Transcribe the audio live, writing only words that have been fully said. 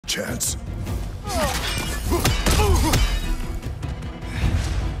chance.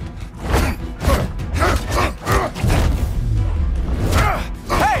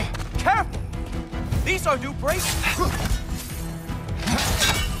 Hey! Careful! These are new bracelets!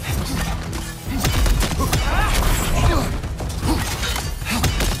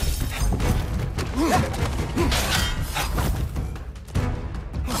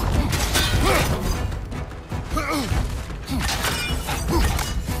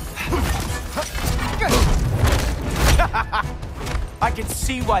 I can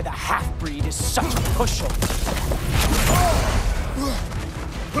see why the half-breed is such a pushover.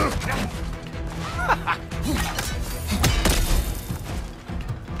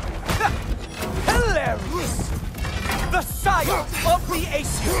 Hilarious! The sire of the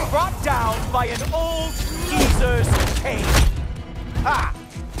Aesir brought down by an old geezer's cane. Ha!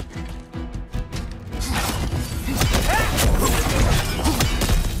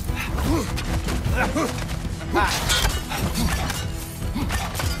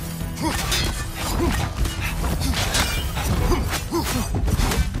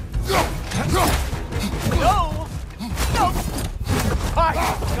 No! No! My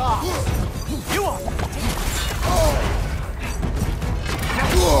God! You are...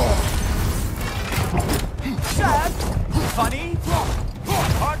 Sad? Funny?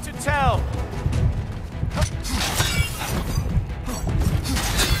 Hard to tell.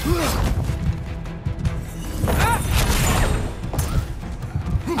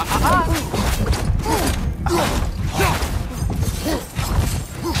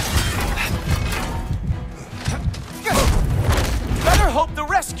 Better hope the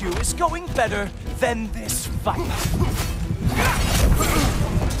rescue is going better than this fight.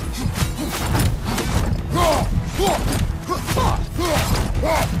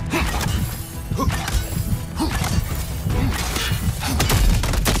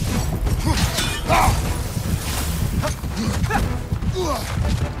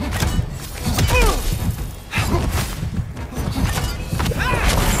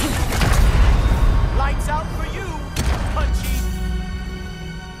 Lights out for you, Punchy.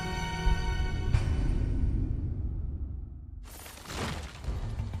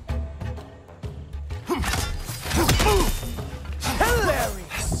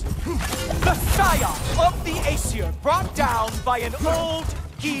 Hilarious! The sire of the Aesir brought down by an old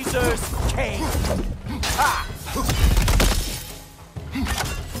geezer's cane. Ha!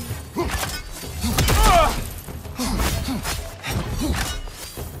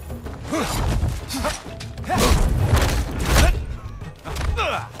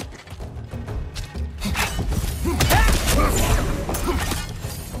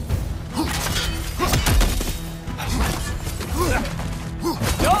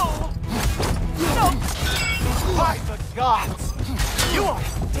 No! No! By the gods! You are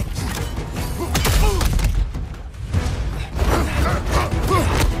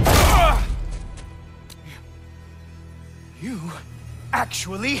You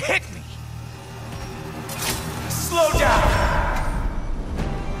actually hit me! Slow down!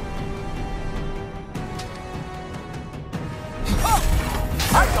 Oh,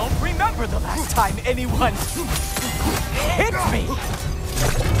 I don't remember the last time anyone hit me!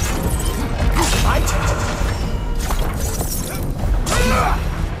 My turn.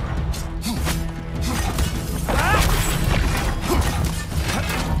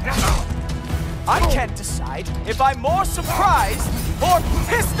 I can't decide if I'm more surprised or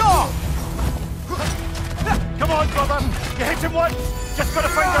pissed off! Come on, brother! You hit him once! Just gotta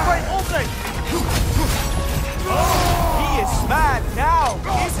find the right opening! He is mad now,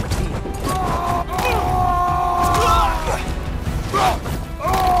 isn't he?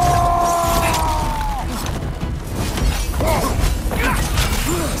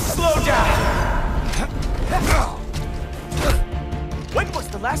 Slow down! When was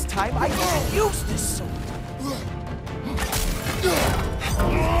the last time I even used this sword?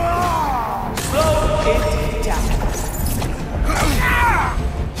 Slow it down.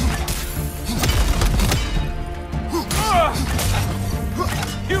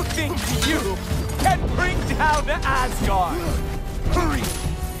 You think you can bring down Asgard? Hurry!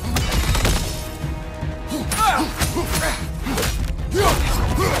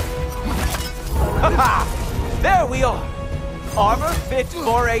 Ha! There we are. Armor fit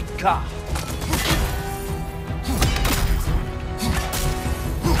for a god.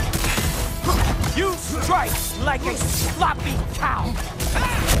 You strike like a sloppy cow.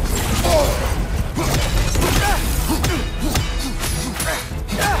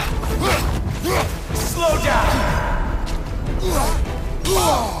 Slow down.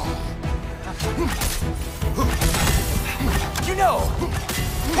 You know,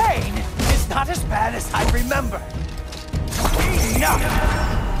 hey, as bad as I remember. Enough!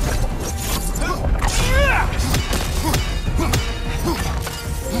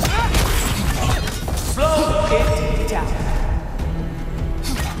 Slow it down.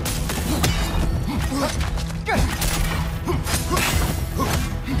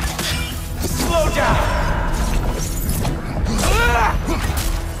 Slow down.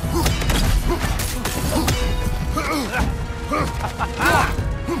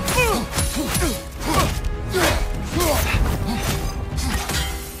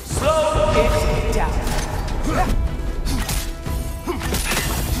 Slow it down.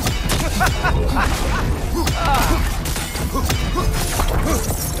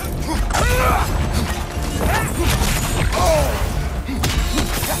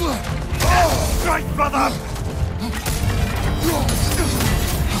 Right, brother!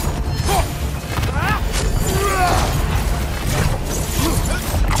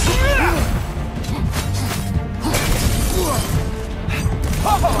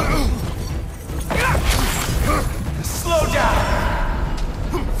 Slow down.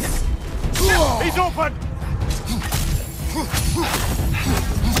 He's open!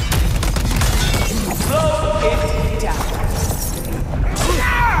 Slow it down.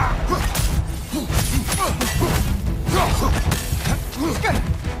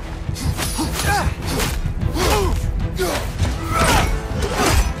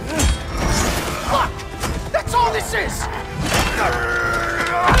 Look! That's all this is!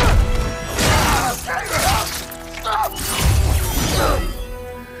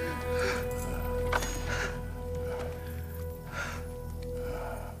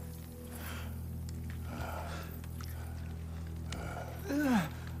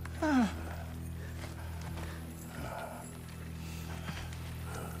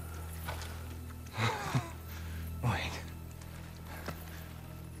 Wait.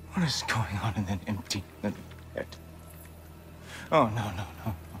 What is going on in that empty little head? Oh, no.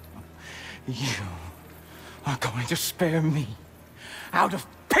 You are going to spare me out of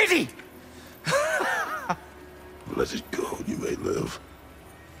pity! Let it go, you may live.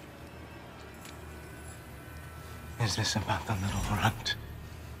 Is this about the little runt?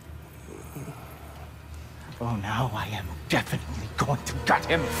 Oh, now I am definitely going to gut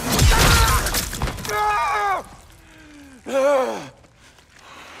him.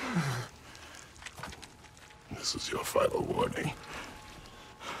 This is your final warning.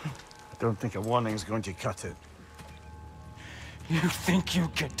 I don't think a warning's going to cut it. You think you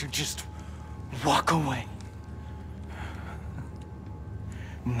get to just walk away?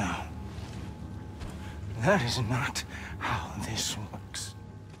 No. That is not how this works.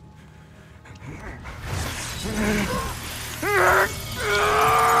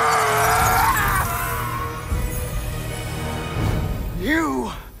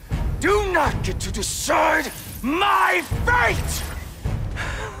 You do not get to decide my fate!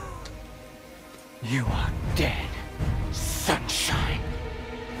 You are dead, sunshine.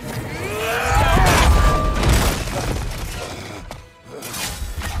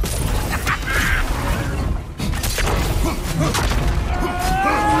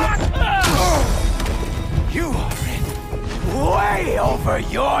 You are in way over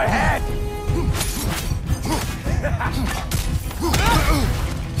your head!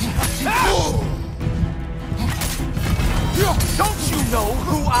 Don't you know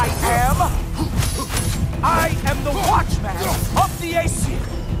who I am? I am the Watchman of the Aesir,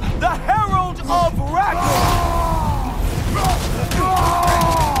 the Herald of Ragnarök!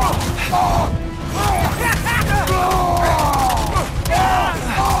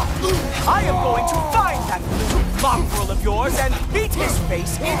 I am going to find that little mongrel of yours and beat his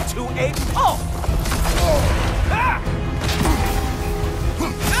face into a pulp!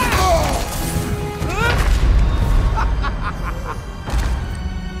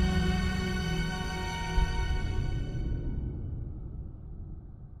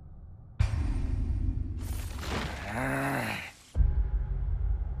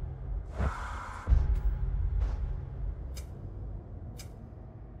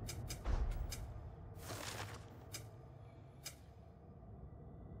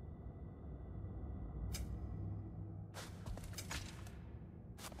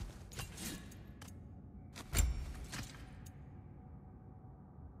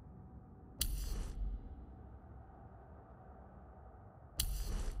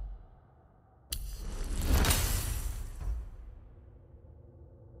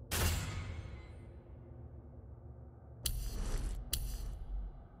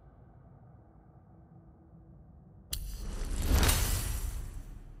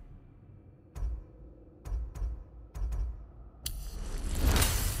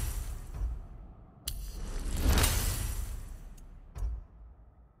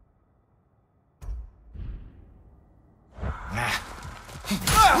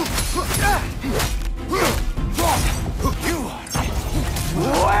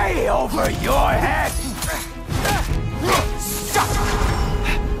 way over your head!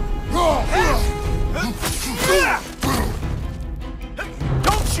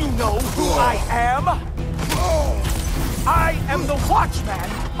 Don't you know who I am? I am the Watchman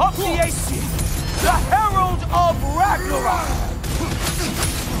of the Aesir, the Herald of Ragnarök!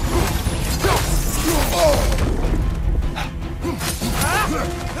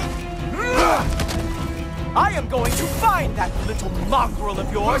 I am going to find that little mongrel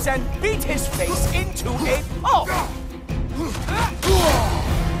of yours and beat his face into a pulp!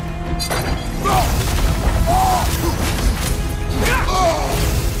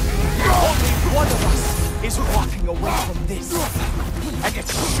 Only one of us is walking away from this. And it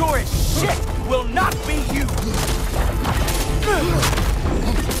sure as shit will not be you!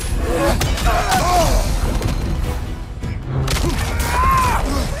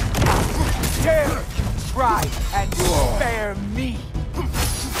 Dare try and spare me!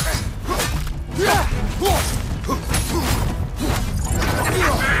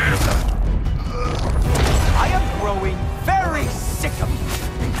 I am growing very sick of you!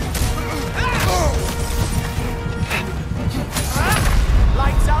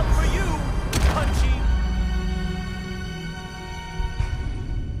 Lights out for you, Punchy!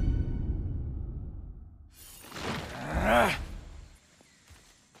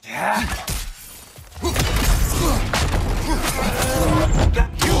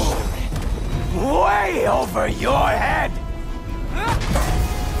 Way over your head!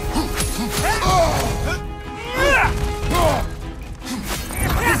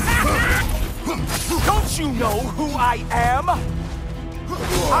 Don't you know who I am?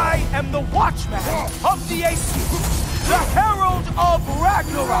 I am the Watchman of the Aesir, the Herald of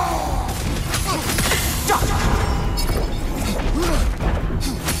Ragnarök!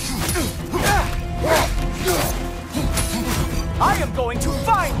 I am going to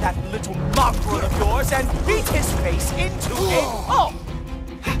find that little mongrel of yours and beat his face into a pulp!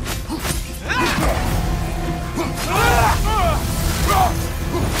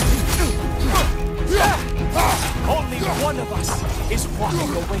 Only one of us is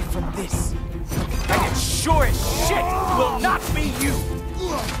walking away from this. And it sure as shit will not be you!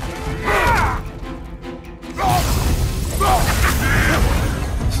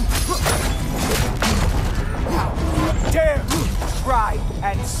 How dare you try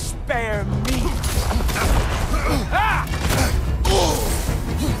and spare me!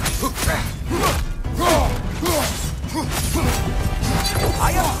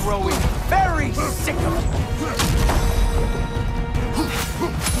 I am growing very sick of you!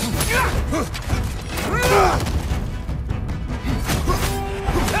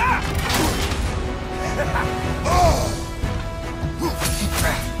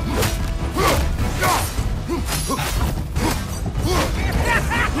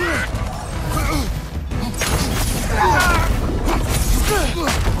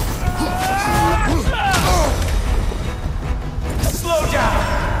 Slow down!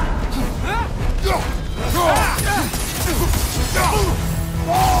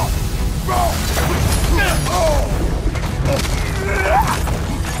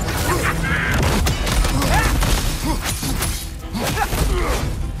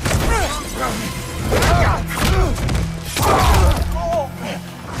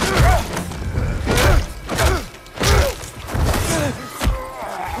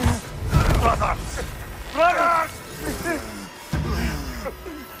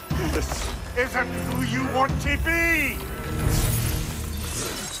 This isn't who you want to be!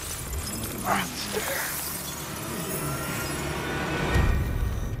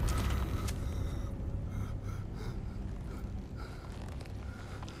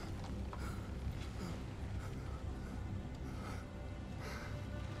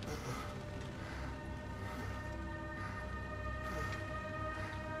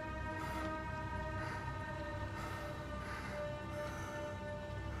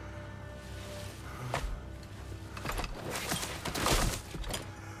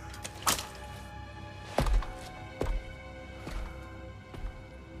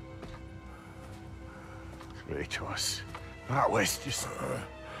 Kratos, that was just...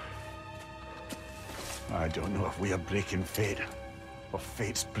 I don't know if we are breaking fate, or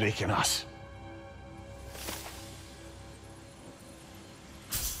fate's breaking us.